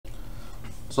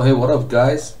So hey, what up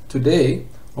guys? Today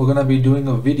we're gonna be doing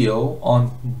a video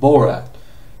on Borat.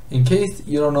 In case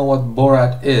you don't know what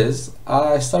Borat is,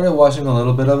 I started watching a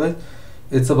little bit of it.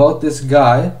 It's about this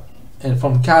guy and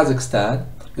from Kazakhstan.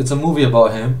 It's a movie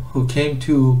about him who came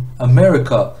to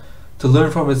America to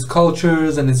learn from its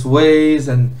cultures and its ways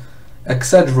and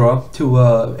etc. to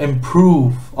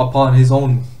improve upon his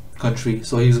own country.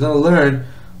 So he's gonna learn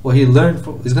what he learned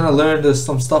from. He's gonna learn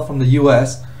some stuff from the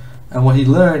U.S. and what he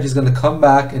learned, he's gonna come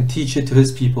back and teach it to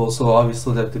his people. So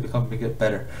obviously that they get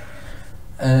better.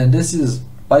 And this is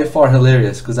by far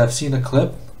hilarious because I've seen a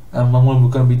clip, and what we're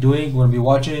gonna be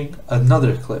watching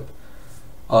another clip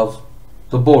of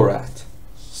the Borat.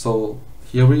 So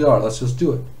here we are. Let's just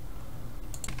do it.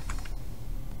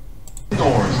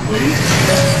 Doors, please.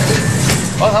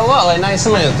 Oh, hello. Nice to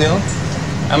meet you.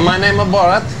 And my name is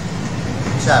Borat.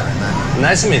 What's happening, man?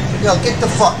 Nice to meet you. Yo, get the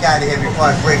fuck out of here before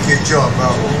I break your jaw, bro.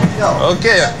 Yo,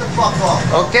 okay. Get the fuck off.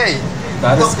 Bro. Okay.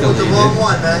 That is Fucking with the wrong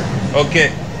one, man. Okay.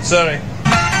 Sorry.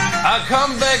 I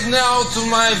come back now to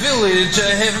my village.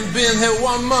 I haven't been here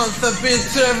 1 month. I've been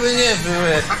traveling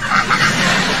everywhere.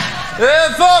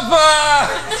 Hey, Papa!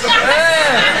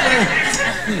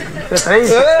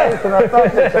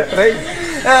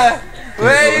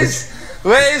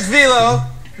 Where is Vilo?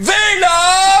 Vilo!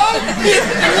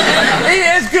 He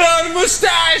has grown a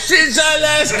moustache since I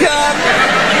last come.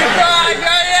 Before he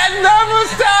had no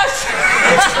moustache.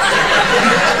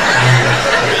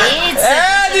 And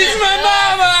it's my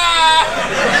mama!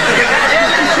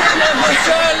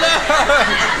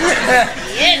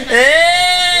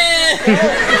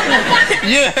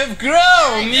 You have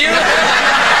grown!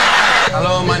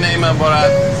 Hello, my name is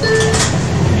Borat.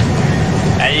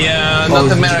 I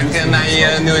not American,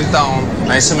 I new in town.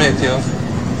 Nice to meet you.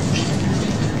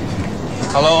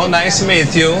 Hello, nice to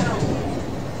meet you.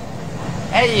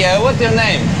 Hey, what's your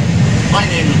name? My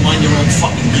name is Mind Your Own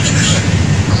Fucking Business.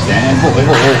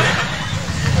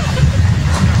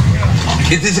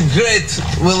 It is great.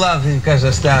 We love in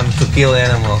Kazakhstan to kill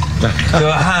animals.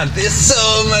 To hunt. It's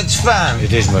so much fun.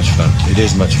 It is much fun. It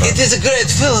is much fun. It is a great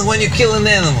feeling when you kill an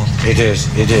animal. It is.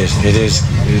 It is. It is.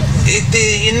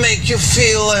 It makes you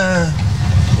feel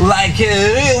like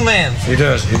a real man. It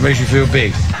does. It makes you feel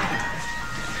big.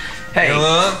 Hey.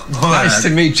 Hello. Nice to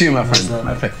meet you, my friend.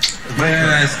 Very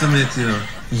nice to meet you.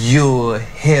 You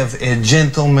have a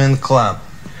gentleman club.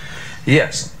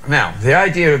 Yes. Now, the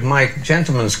idea of my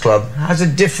gentleman's club has a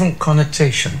different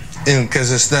connotation. In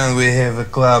Kazakhstan, we have a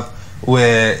club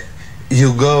where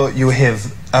you go, you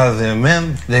have other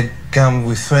men, they come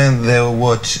with friends, they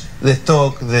watch, they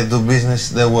talk, they do business,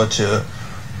 they watch a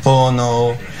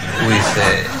porno with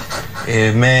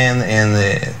a man and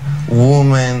a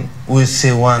woman. We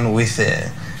see one with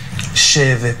a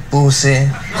shaved pussy.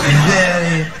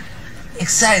 Very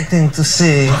exciting to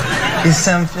see. It's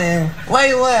something. Why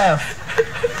you laugh?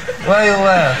 Why you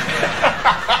laugh?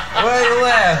 Why you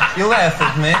laugh? You laugh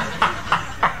at me?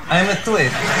 I'm a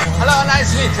twit. Hello,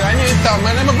 nice to meet you. I'm new in town.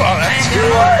 My name is Borat.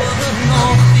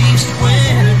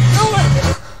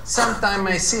 Sometime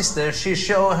my sister, she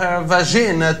show her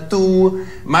vagina to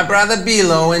my brother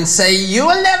Bilo and say, you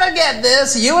will never get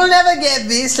this, you will never get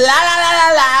this, la la la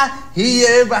la la.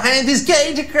 Here behind this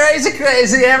cage, crazy,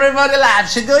 crazy, everybody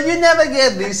laughs. She go, you never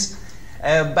get this.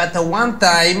 But one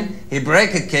time he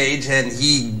break a cage and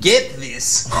he get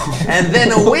this, and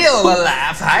then we all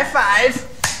laugh. High five.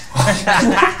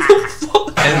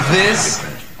 And this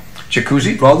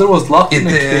Jacuzzi? Brother was locked in a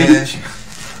cage.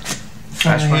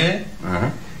 from here,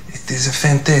 it is a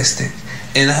fantastic.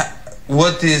 And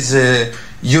what is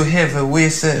you have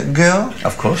with a girl?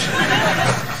 Of course.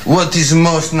 What is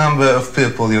most number of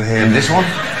people you have? In this one?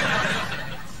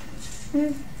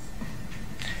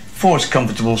 4 is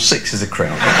comfortable, 6 is a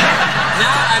crown. Now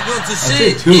I go to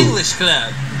see English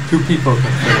club. 2 people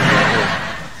can fit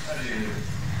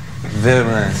it. Very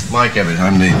nice. Mike Evans,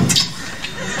 I'm the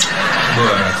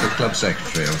club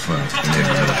secretary of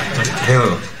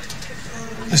Hello.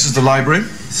 This is the library.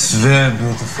 It's very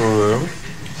beautiful room.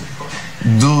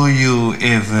 Do you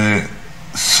ever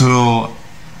throw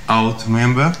out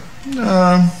member?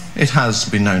 It has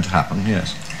been known to happen,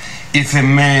 yes. If a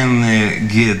man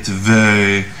get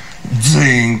very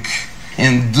drink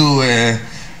and do a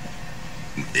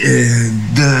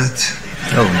dirt.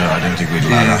 Oh no, I don't think we'd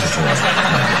allow that at all.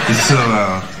 It's throw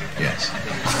out. Yes.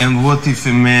 And what if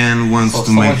a man wants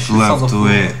to make love to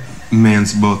a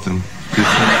man's bottom?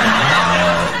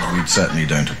 We certainly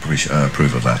don't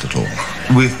approve of that at all.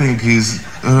 We think he's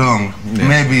wrong. Yes.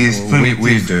 Maybe he's primitive.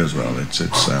 We do as well. It's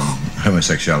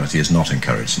homosexuality is not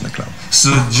encouraged in the club.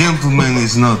 So gentleman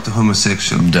is not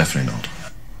homosexual? Definitely not.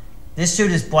 This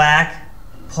suit is black.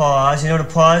 Pause. You know what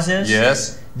a pause is?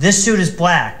 Yes. This suit is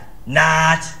black.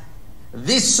 Not.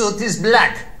 This suit is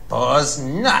black. Pause.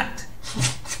 Not.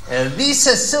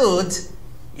 This suit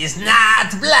is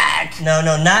not black. No,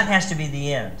 not has to be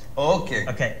the end. Okay.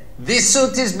 Okay. This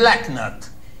suit is black. Not.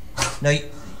 No,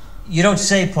 you don't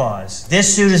say pause.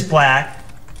 This suit is black.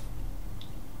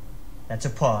 That's a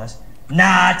pause.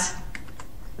 Not.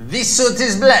 This suit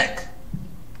is black.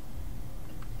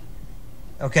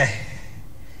 Okay.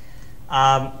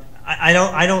 I'm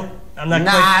not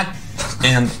Not.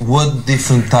 And what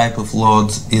different type of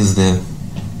lords is there?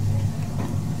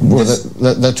 Well,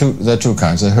 there are two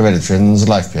kinds. There's hereditary and there's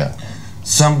life peer.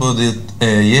 Somebody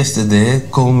yesterday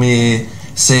called me,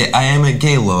 say, I am a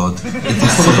gay lord. It is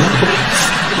true?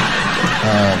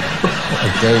 A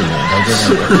gay lord? I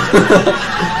don't know.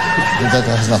 That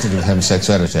has nothing to do with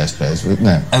homosexuality, I suppose.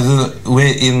 No.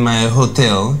 We're in my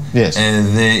hotel. Yes.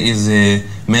 There is a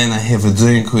man, I have a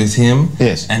drink with him.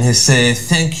 Yes. And he said,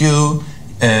 thank you,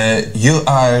 you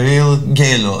are a real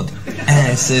gay lord.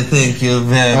 And I say, thank you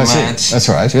very much. That's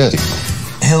right, yes.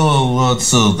 Hello, Lord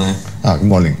Sultan. Ah, good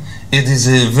morning. It is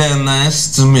very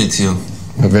nice to meet you.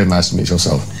 Very nice to meet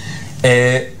yourself.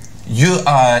 You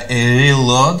are a real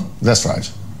lord? That's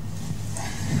right.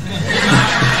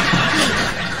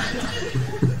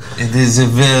 It is a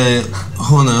very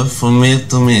honor for me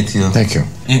to meet you. Thank you.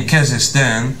 In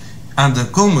Kazakhstan, under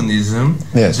communism,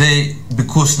 yes.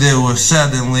 because there were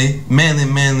suddenly many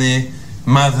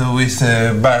mother with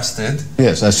a bastard.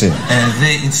 Yes, I see. And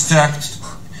they instruct,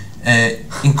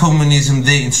 in communism,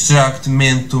 they instruct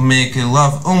men to make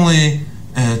love only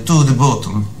to the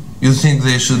bottom. You think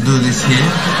they should do this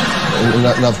here?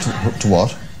 Love to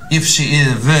what? If she is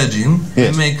a virgin, yes.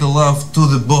 They make love to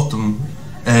the bottom.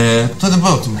 To the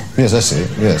bottom. Yes, I see.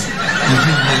 Yes. You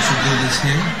think they should do this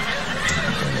here?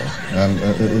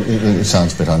 It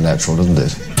sounds a bit unnatural, doesn't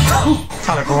it?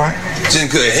 Hello, boy.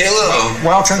 Hello.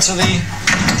 Welcome to the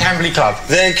Camberley Club.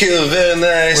 Thank you, very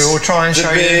nice. We will try and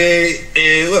show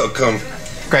you. Welcome.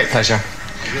 Great pleasure.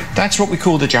 That's what we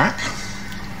call the jack,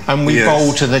 and we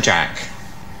bowl to the jack.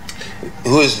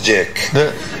 Who is Jack?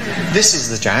 This is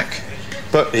the jack,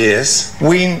 but yes,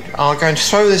 we are going to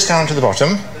throw this down to the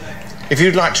bottom. If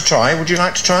you'd like to try, would you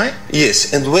like to try?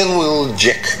 Yes, and when will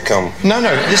Jack come? No,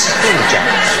 this is called a jack.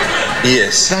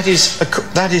 Yes.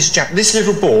 That is Jack. This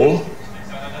little ball,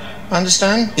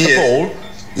 understand? The ball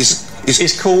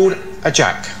is called a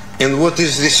jack. And what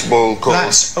is this ball called?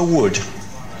 That's a wood.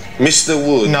 Mr.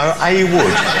 Wood? No, a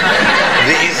wood.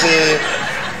 There is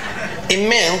a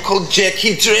man called Jack.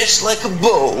 He dressed like a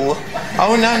ball.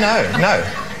 Oh, no.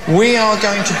 We are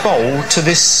going to bowl to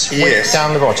this wick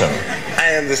down the bottom.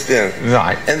 I understand.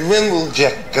 Right. And when will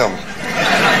Jack come?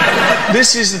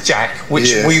 This is the jack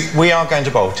which we are going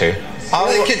to bowl to.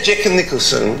 Like a Jack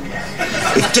Nicholson.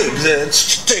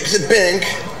 Take the bank.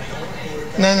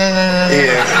 No.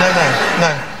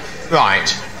 No.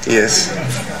 Right. Yes.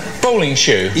 Bowling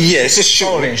shoe. Yes, a shoe.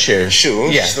 Bowling shoe. Shoe.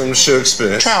 Yes. From Shoe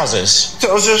Express.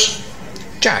 Trousers.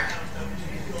 Jack.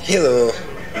 Hello.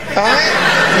 Alright?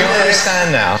 You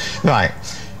understand now. Right.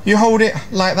 You hold it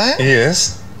like that.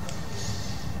 Yes.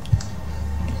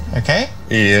 Okay.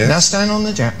 Yes. Now stand on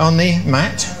the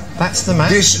mat. That's the mat.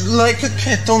 This like a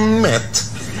cat on mat.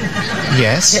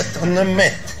 Yes. Cat on the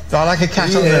mat. I like a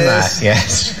cat on the mat.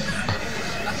 Yes.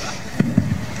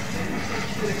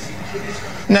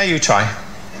 Now you try.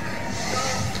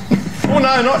 Oh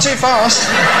no, not too fast.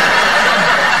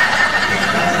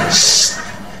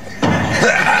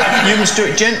 You must do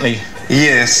it gently.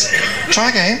 Yes. Try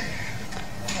again.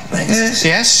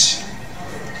 Yes.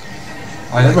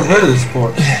 I never heard of this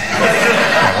sport.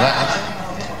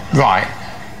 Right.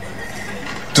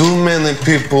 Do many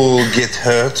people get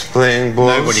hurt playing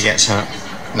balls? Nobody gets hurt.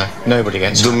 No, nobody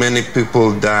gets hurt. Do many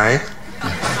people die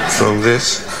from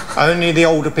this? Only the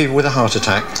older people with a heart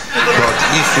attack. But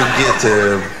if you get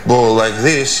a ball like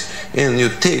this and you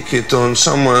take it on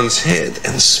someone's head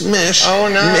and smash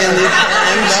many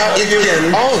times,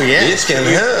 it can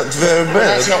hurt very bad.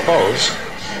 That's not balls.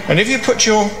 And if you put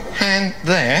your hand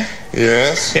there,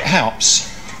 yes, it helps.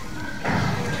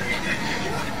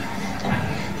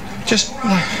 Just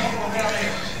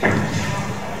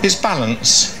it's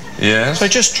balance. Yes. So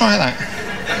just try that.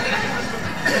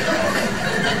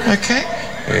 Okay.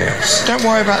 Yes. Don't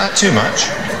worry about that too much.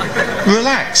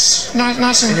 Relax.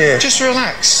 Nice and just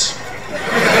relax.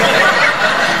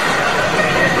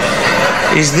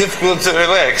 It's difficult to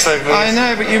relax like this. I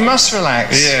know, but you must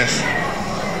relax. Yes.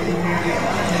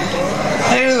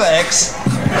 Relax.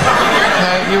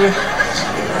 No,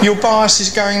 your bias is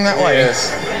going that way.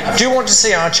 Yes. Do you want to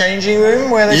see our changing room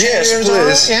where the changing rooms are?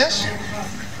 Please. Yes.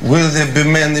 Will there be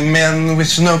many men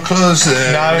with no clothes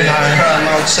there? No.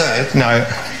 Outside? No.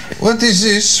 What is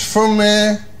this from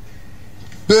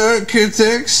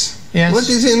Architects? Yes. What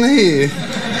is in here?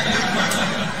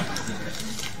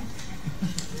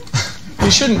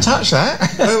 You shouldn't touch that.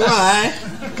 Why?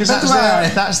 Because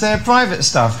that's their private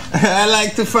stuff. I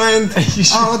like to find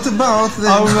out about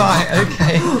them. Oh, right,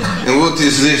 okay. And what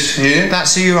is this here?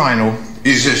 That's a urinal.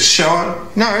 Is it shower?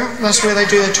 No, that's where they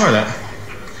do the toilet.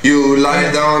 You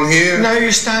lie down here? No,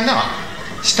 you stand up.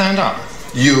 Stand up.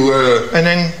 You, And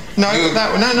then, no, you,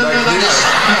 no, like this?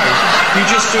 no. You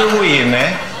just do a wee in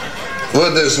there.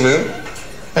 What does it mean?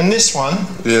 And this one.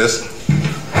 Yes.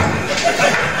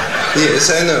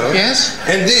 Yes, I know. Yes.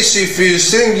 And this, if you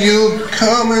think you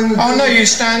come and... Oh, no, you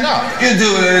stand up. You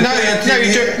do it.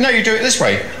 No, you do it this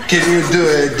way. Can you do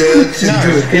it? No,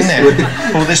 in there.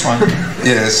 Or this one.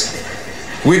 Yes.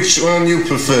 Which one you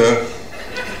prefer?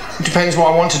 It depends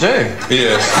what I want to do.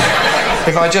 Yes.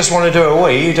 If I just want to do a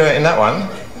wee, you do it in that one.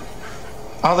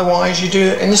 Otherwise, you do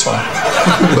it in this one.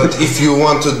 But if you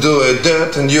want to do a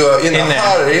dirt and you are in a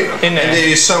hurry, and there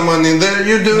is someone in there,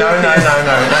 you do No, it.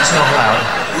 that's not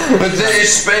allowed. But there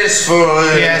is space for...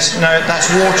 yes, no, that's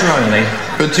water only.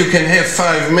 But you can have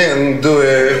 5 men do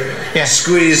a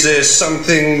squeeze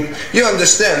something... You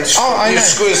understand? Oh, I you know.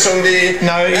 squeeze on the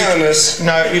anus.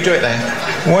 No, you do it there.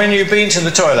 When you've been to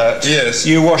the toilet, yes,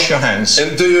 you wash your hands.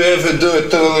 And do you ever do a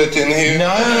toilet in here?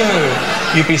 No.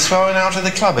 You'd be thrown out of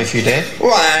the club if you did.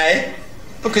 Why?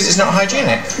 Because it's not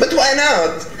hygienic. But why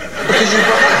not? Because you've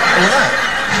got that.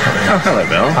 Oh, hello,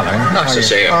 Bill. Hello. Nice to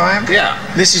see you. All right. Yeah.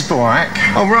 This is Borat.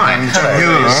 Oh, right. And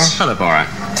Hello, Borat.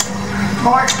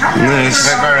 Nice.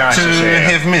 Very nice to see you.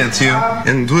 have met you.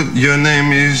 And your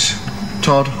name is...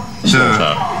 Todd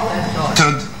Slaughter.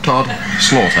 Todd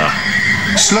Slaughter.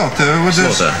 Slaughter?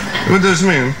 What does it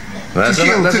mean? That's to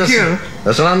kill.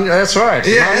 That's right. It's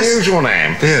Yes. an unusual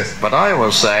name. Yes. But I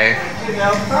will say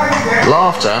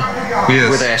laughter Yes.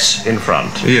 with S in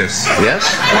front. Yes. Yes?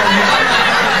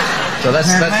 So that's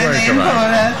very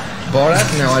correct. Borat?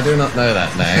 No, I do not know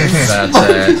that name. But,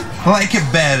 like a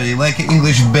berry, like an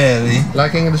English berry.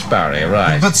 like English Barry,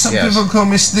 right. But some yes. people call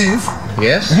me Steve.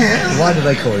 Yes? Why do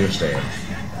they call you Steve?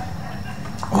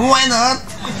 Why not?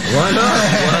 Why not?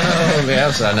 Well,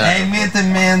 yes, I know. I met a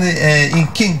man in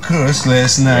King Cross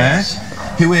last night.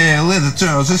 Yes. He wear leather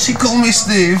trousers. He called me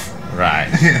Steve. Right,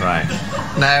 right.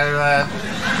 Now,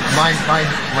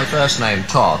 my first name,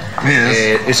 Todd,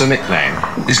 is a nickname.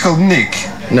 It's called Nick.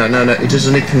 No, it is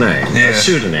a nickname. Yes. A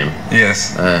pseudonym.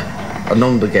 Yes. A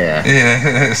nom de guerre.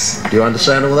 Yes. Do you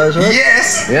understand all those words?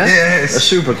 Yes. Yes? Yes. A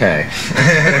sobriquet.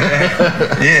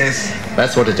 Yes.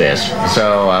 That's what it is.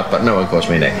 So, but no one calls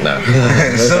me Nick, no.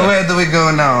 So where do we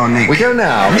go now, Nick? We go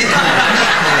now.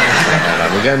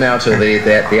 We go now to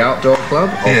the outdoor club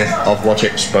of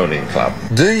Watchick's Bowling Club.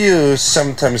 Do you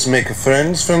sometimes make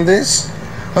friends from this?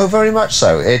 Oh, very much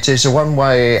so. It is one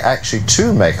way actually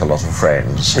to make a lot of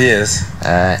friends. Yes.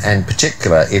 And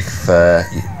particular if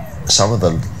some of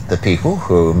the people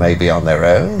who may be on their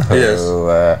own, who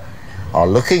are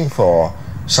looking for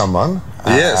someone,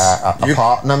 a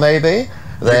partner maybe,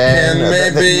 then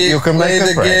you can play make a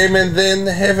the friend. game and then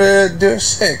have do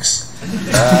sex.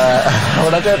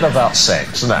 Well, I don't know about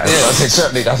sex, no. Yes. It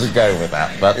certainly doesn't go with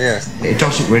that, but it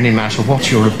doesn't really matter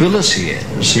what your ability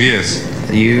is.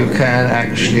 Yes. You can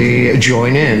actually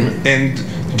join in. And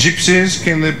gypsies,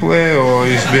 can they play, or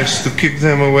is best to keep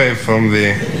them away from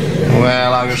the...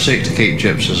 Well, I will seek to keep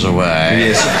gypsies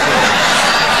away. Yes.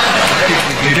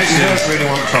 You don't really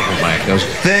want troublemakers.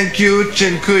 Thank you,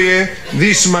 Dziękuję.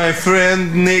 This my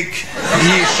friend Nick.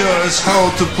 He shows us how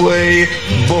to play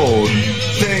ball.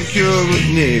 Thank you,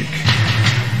 Nick.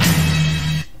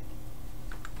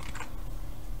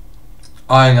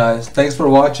 Alright guys, thanks for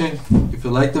watching. If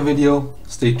you liked the video,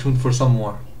 stay tuned for some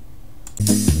more.